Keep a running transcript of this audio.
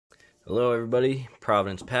Hello everybody,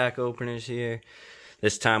 Providence Pack Openers here.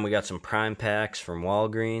 This time we got some prime packs from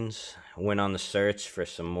Walgreens. Went on the search for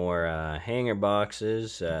some more hanger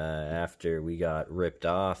boxes after we got ripped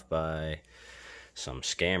off by some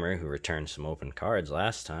scammer who returned some open cards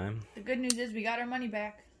last time. The good news is we got our money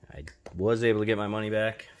back. I was able to get my money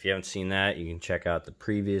back. If you haven't seen that, you can check out the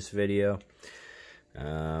previous video.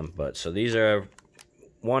 So these are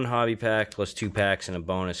one hobby pack plus 2 packs and a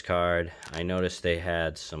bonus card. I noticed they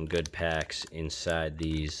had some good packs inside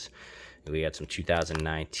these. We got some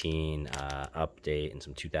 2019 update and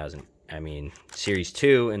some Series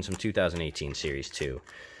 2 and some 2018 Series 2.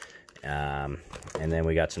 And then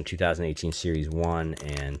we got some 2018 Series 1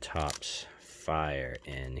 and Topps Fire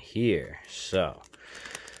in here. So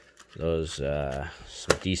those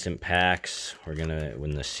some decent packs. We're gonna,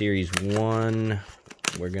 in the Series 1,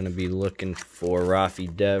 we're going to be looking for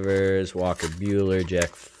Rafi Devers, Walker Buehler, Jack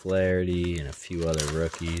Flaherty, and a few other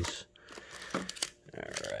rookies.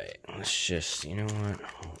 Alright, let's just, you know what,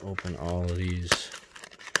 I'll open all of these.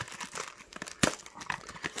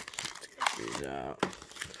 Let's get these out.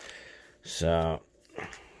 So, you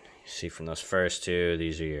see from those first two,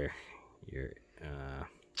 these are your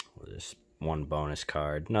this one bonus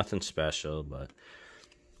card. Nothing special, but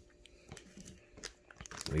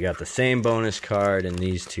we got the same bonus card in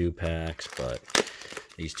these 2 packs, but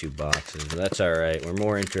these 2 boxes. But that's alright. We're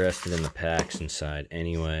more interested in the packs inside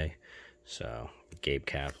anyway. So, Gabe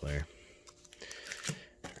Kapler.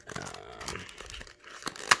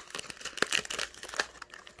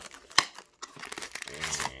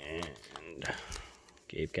 And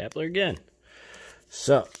Gabe Kapler again.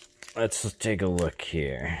 So, let's take a look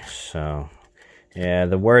here. So, yeah,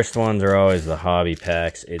 the worst ones are always the hobby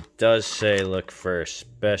packs. It does say look for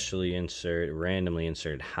randomly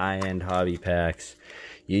insert high-end hobby packs.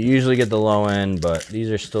 You usually get the low end, but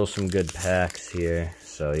these are still some good packs here.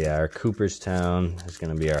 So yeah, our Cooperstown is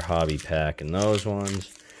going to be our hobby pack in those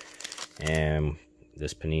ones. And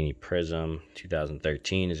this Panini Prism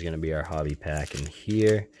 2013 is going to be our hobby pack in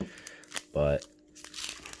here. But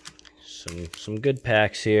some good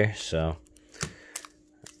packs here, so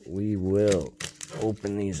we will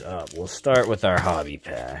open these up. We'll start with our hobby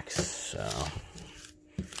packs. So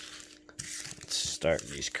let's start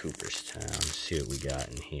these Cooperstown. See what we got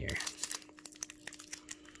in here.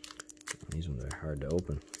 These ones are hard to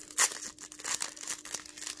open.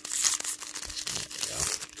 There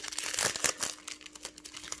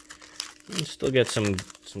we go. And still get some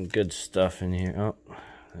good stuff in here. Oh,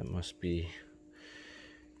 that must be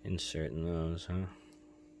inserting those, huh?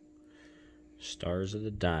 Stars of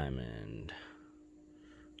the Diamond.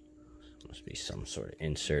 Must be some sort of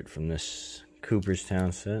insert from this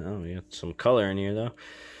Cooperstown set. Oh, we got some color in here, though.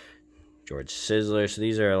 George Sizzler. So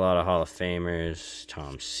these are a lot of Hall of Famers.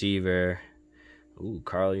 Tom Seaver. Ooh,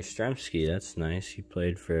 Carl Yastrzemski. That's nice. He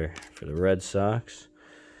played for the Red Sox.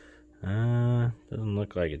 Doesn't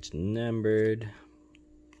look like it's numbered,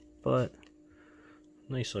 but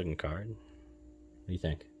nice looking card. What do you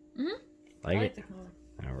think? Like it? The color.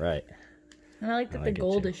 All right. And I like that the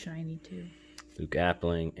gold is shiny, too. Luke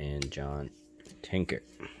Appling and John Tinker.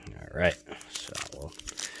 Alright, so we'll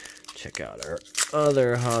check out our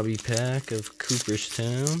other hobby pack of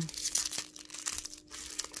Cooperstown.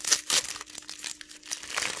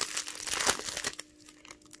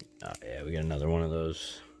 Oh yeah, we got another one of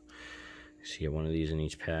those. So you get one of these in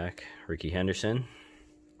each pack. Ricky Henderson.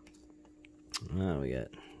 Oh, we got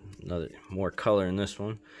more color in this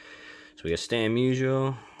one. So we got Stan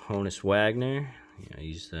Musial, Honus Wagner. Yeah,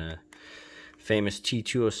 he's the famous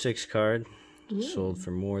T206 card. Ooh. Sold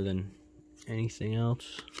for more than anything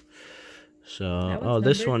else. So, oh,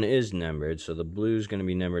 this one is numbered. So the blue's going to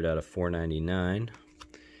be numbered out of 499.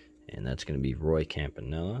 And that's going to be Roy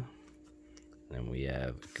Campanella. Then we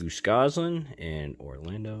have Goose Goslin and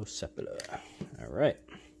Orlando Cepeda. All right.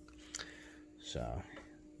 So,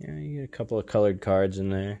 yeah, you get a couple of colored cards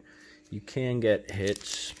in there. You can get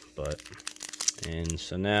hits, but... And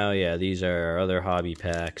so now, yeah, these are our other hobby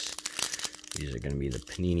packs. These are going to be the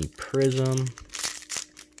Panini Prism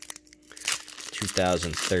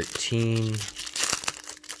 2013. So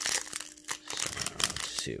let's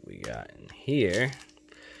see what we got in here.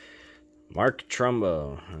 Mark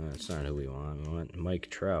Trumbo. That's not who we want. We want Mike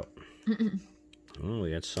Trout. Oh,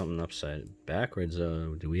 we got something upside backwards.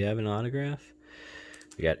 Do we have an autograph?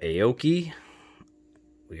 We got Aoki.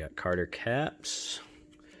 We got Carter Caps.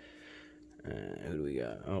 Who do we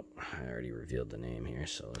got? Oh, I already revealed the name here,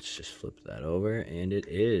 so let's just flip that over. And it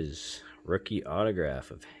is rookie autograph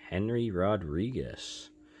of Henry Rodriguez.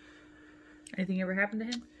 Anything ever happened to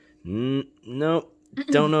him? Nope.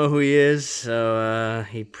 Don't know who he is, so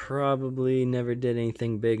he probably never did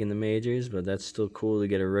anything big in the majors, but that's still cool to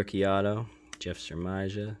get a rookie auto. Jeff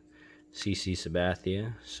Sermaja, CC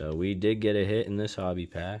Sabathia. So we did get a hit in this hobby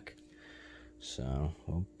pack. So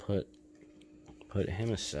we'll put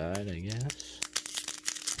him aside, I guess.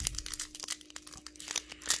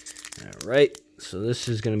 All right, so this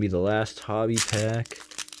is going to be the last hobby pack,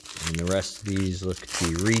 and the rest of these look to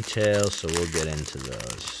be retail, so we'll get into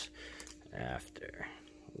those after.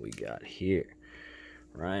 We got here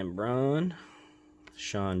Ryan Braun,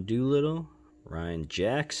 Sean Doolittle, Ryan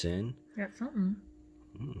Jackson. Got something.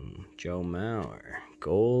 Joe Mauer.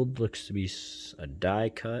 Gold looks to be a die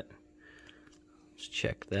cut. Let's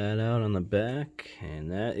check that out on the back, and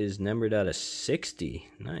that is numbered out of 60.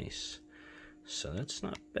 Nice. So that's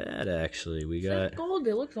not bad, actually. We got gold.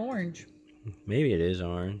 It looks orange. Maybe it is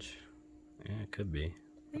orange. Yeah, it could be.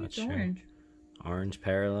 I think it's orange. Orange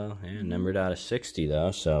parallel. Yeah, numbered out of 60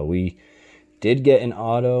 though. So we did get an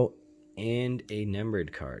auto and a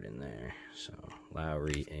numbered card in there. So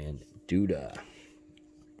Lowry and Duda.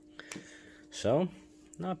 So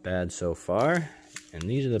not bad so far. And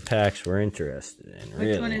these are the packs we're interested in.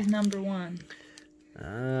 Which one is number 1?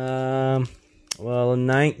 Well,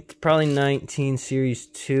 probably 19 Series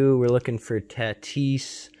 2. We're looking for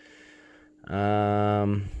Tatis.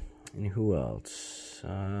 And who else?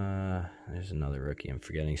 There's another rookie I'm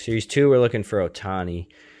forgetting. Series 2, we're looking for Ohtani.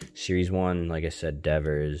 Series 1, like I said,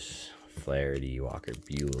 Devers, Flaherty, Walker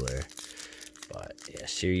Buehler. But yeah,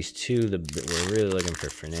 Series 2, we're really looking for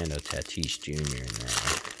Fernando Tatis Jr. in there.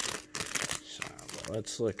 So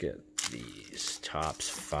let's look at these Topps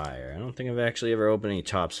Fire. I don't think I've actually ever opened any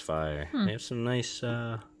Topps Fire. They have some nice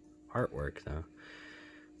artwork though.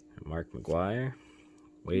 Mark McGuire,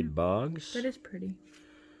 Wade Boggs. That is pretty.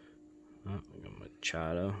 Oh, we got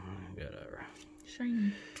Machado. We got a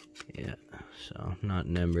shiny. Yeah, so not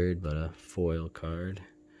numbered, but a foil card.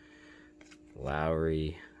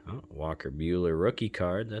 Lowry. Oh, Walker Buehler rookie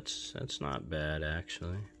card. That's not bad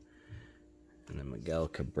actually. And then Miguel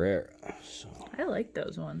Cabrera. So I like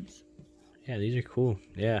those ones. Yeah, these are cool.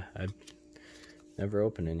 Yeah, I've never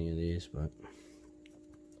opened any of these, but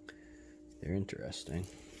they're interesting.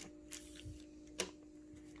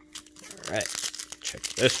 All right, check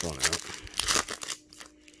this one out.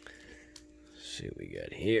 Let's see what we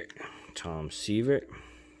got here. Tom Seaver.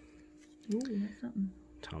 Ooh, that's something.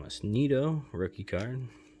 Thomas Nido rookie card.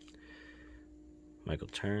 Michael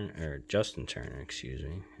Turner, or Justin Turner, excuse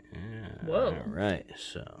me. Yeah. Whoa. All right,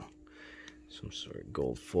 so some sort of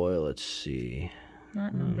gold foil. Let's see.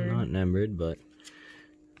 Not numbered. Not numbered, but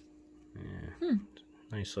yeah.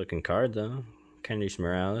 Nice looking card though. Kendrys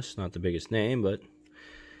Morales, not the biggest name, but.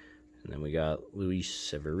 And then we got Luis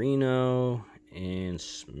Severino and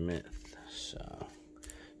Smith. So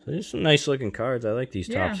there's some nice looking cards. I like these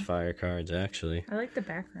Topps Fire cards actually. I like the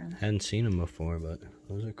background. Hadn't seen them before, but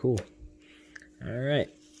those are cool. All right,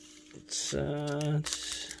 let's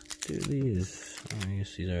do these. Oh, I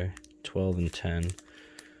guess these are 12 and 10.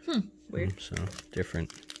 Weird. So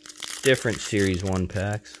different Series 1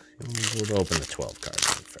 packs. We'll open the 12 cards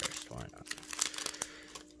one first. Why not?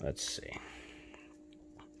 Let's see.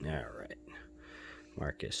 All right,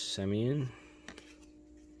 Marcus Semien,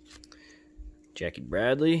 Jackie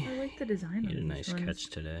Bradley. I like the design. He had a nice catch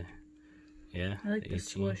today. Yeah, I like the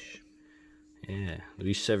swoosh. Yeah,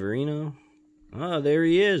 Luis Severino. Oh, there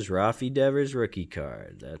he is, Rafi Devers rookie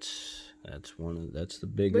card. That's the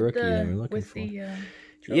big rookie that we're looking for. Yeah,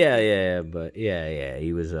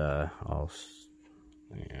 he was all.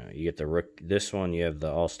 You get the this one. You have the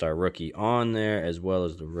All-Star rookie on there as well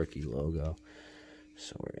as the rookie logo.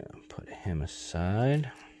 So we're gonna put him aside.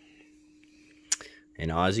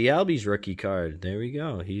 And Ozzie Albies rookie card. There we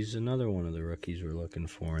go. He's another one of the rookies we're looking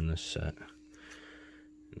for in this set.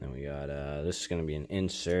 And then we got, this is going to be an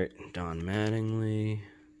insert. Don Mattingly.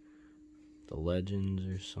 The Legends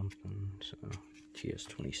or something. So,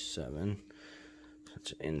 TS27.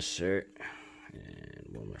 That's an insert. And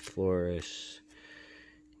Wilmer Flores.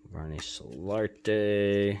 Barney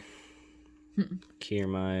Solarte.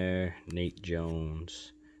 Kiermaier. Nate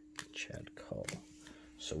Jones. Chad Cull.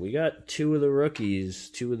 So we got two of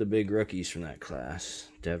the big rookies from that class.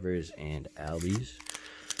 Devers and Albies.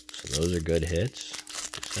 So those are good hits.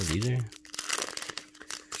 So these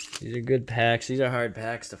are good packs. These are hard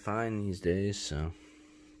packs to find these days, so.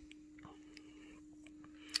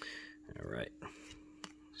 Alright.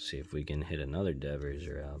 See if we can hit another Devers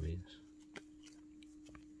or Albies.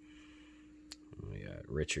 We got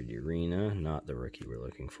Richard Urena, not the rookie we're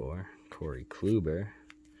looking for. Corey Kluber.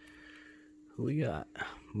 Who we got?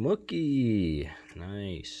 Mookie.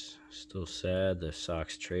 Nice. Still sad the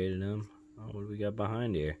Sox traded him. Oh, what do we got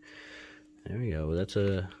behind here? There we go. Is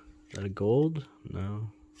that a gold? No.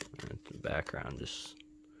 That's the background. Just.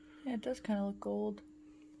 Yeah, it does kind of look gold.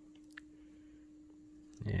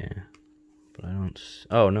 Yeah. But I don't.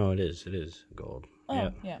 Oh, no, it is. It is gold. Oh,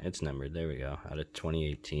 yep. yeah. It's numbered. There we go. Out of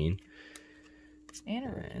 2018. And a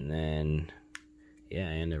rookie. And then, yeah,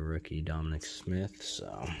 and a rookie, Dominic Smith.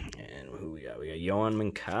 So, and who we got? We got Yohan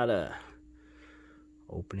Moncada.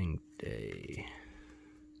 Opening day.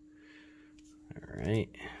 All right.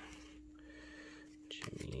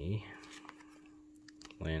 Jimmy.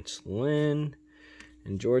 Lance Lynn.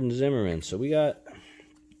 And Jordan Zimmerman. So we got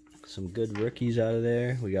some good rookies out of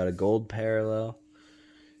there. We got a gold parallel.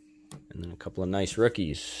 And then a couple of nice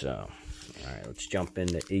rookies. So, all right, let's jump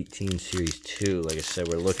into 18 Series 2. Like I said,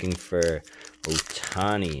 we're looking for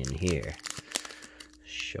Ohtani in here.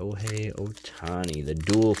 Shohei Ohtani, the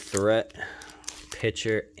dual threat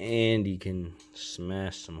pitcher, and he can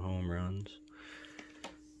smash some home runs.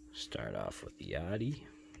 Start off with Yachty,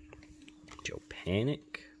 Joe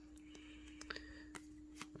Panic,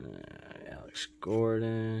 Alex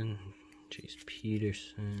Gordon, Chase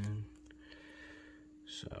Peterson.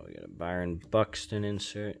 So we got a Byron Buxton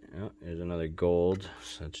insert. Oh, there's another gold.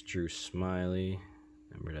 So that's Drew Smiley.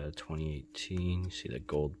 Numbered out of 2018. You see the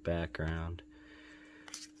gold background.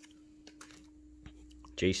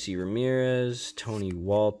 JC Ramirez, Tony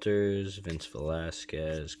Walters, Vince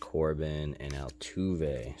Velasquez, Corbin, and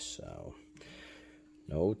Altuve. So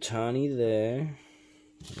no Ohtani there.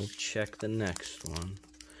 We'll check the next one.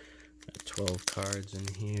 Got 12 cards in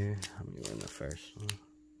here. How many were in the first one?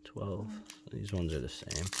 12. These ones are the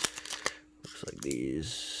same. Looks like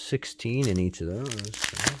these 16 in each of those.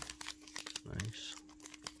 So nice.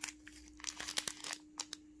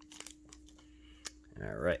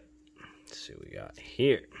 All right. Let's see what we got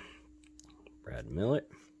here. Brad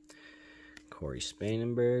Millett, Corey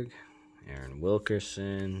Spangenberg, Aaron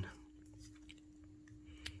Wilkerson,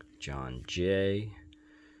 John Jay,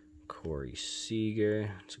 Corey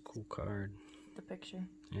Seager. It's a cool card. The picture.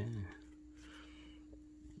 Yeah.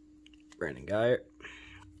 Brandon Guyer.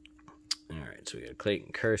 Alright, so we got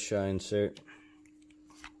Clayton Kershaw insert.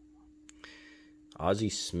 Ozzie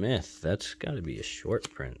Smith. That's got to be a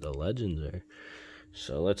short print. The legends are.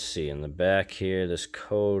 So let's see. In the back here, this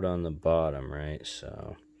code on the bottom, right?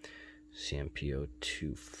 So CMPO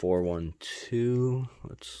 2412.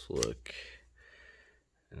 Let's look.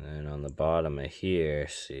 And then on the bottom of here,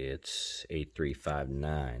 see, it's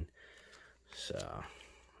 8359. So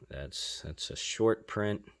that's a short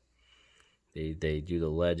print. They do the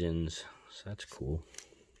legends, so that's cool.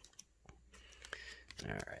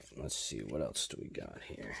 All right, let's see, what else do we got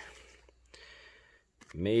here?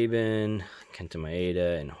 Maben, Kenta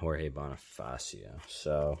Maeda, and Jorge Bonifacio.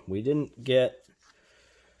 So we didn't get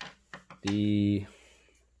the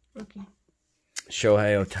Rookie.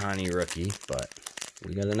 Shohei Ohtani rookie, but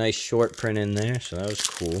we got a nice short print in there, so that was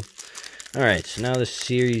cool. All right, so now the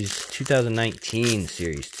series 2019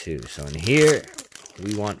 Series 2. So in here,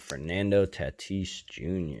 we want Fernando Tatis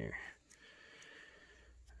Jr.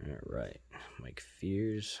 All right, Mike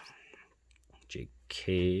Fears, Jake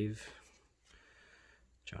Cave,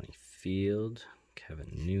 Johnny Field,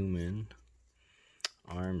 Kevin Newman,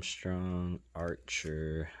 Armstrong,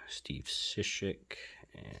 Archer, Steve Cishek,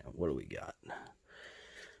 and what do we got?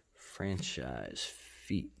 Franchise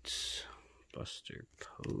Feats, Buster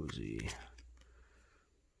Posey.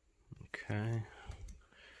 Okay.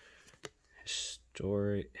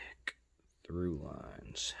 Historic through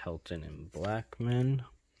lines, Helton and Blackman.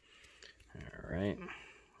 All right.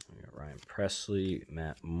 We got Ryan Presley,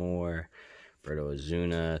 Matt Moore, Berto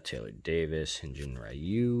Ozuna, Taylor Davis, Hyun-Jin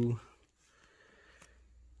Ryu,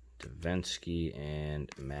 Davinsky, and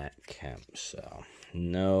Matt Kemp. So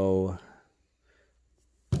no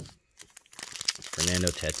Fernando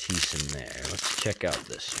Tatis in there. Let's check out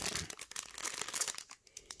this one.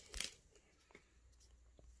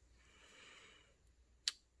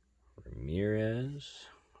 Ramirez,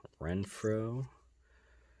 Renfroe,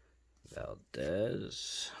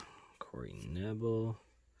 Valdez, Corey Nebel.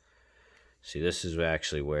 See, this is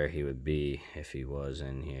actually where he would be if he was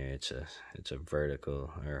in here. It's a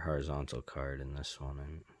vertical or horizontal card in this one.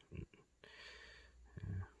 And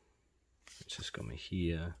yeah. Francisco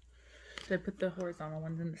Mejia. Did I put the horizontal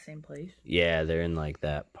ones in the same place? Yeah, they're in like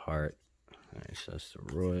that part. All right, so that's the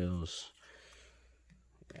Royals.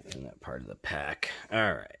 In that part of the pack.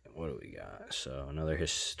 All right, what do we got? So another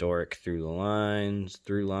historic through lines,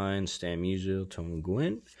 Stan Musial, Tony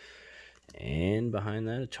Gwynn, and behind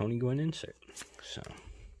that a Tony Gwynn insert. So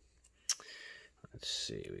let's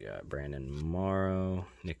see, we got Brandon Morrow,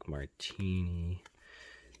 Nick Martini.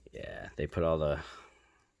 Yeah, they put all the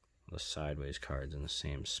the sideways cards in the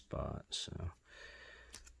same spot. So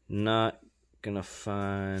not gonna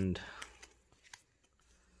find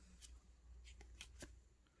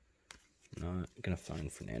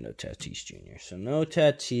Fernando Tatis Jr. So no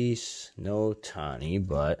Tatis, no Tani,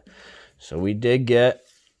 but so we did get,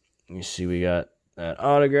 you see we got that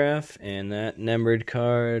autograph and that numbered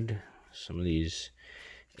card. Some of these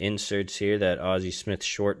inserts here, that Ozzie Smith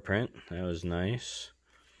short print, that was nice.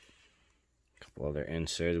 A couple other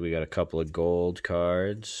inserts. We got a couple of gold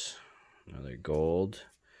cards, another gold,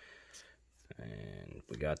 and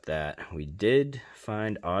we got that. We did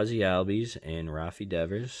find Ozzie Albies and Rafi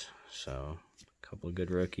Devers, so a couple of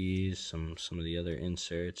good rookies. Some of the other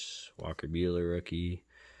inserts, Walker Buehler rookie,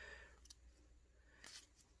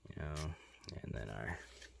 you know, and then our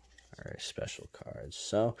special cards.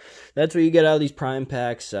 So that's what you get out of these prime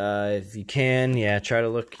packs. If you can, yeah, try to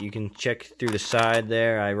look. You can check through the side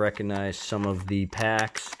there. I recognize some of the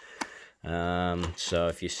packs. So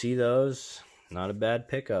if you see those, not a bad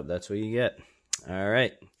pickup. That's what you get. All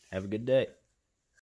right. Have a good day.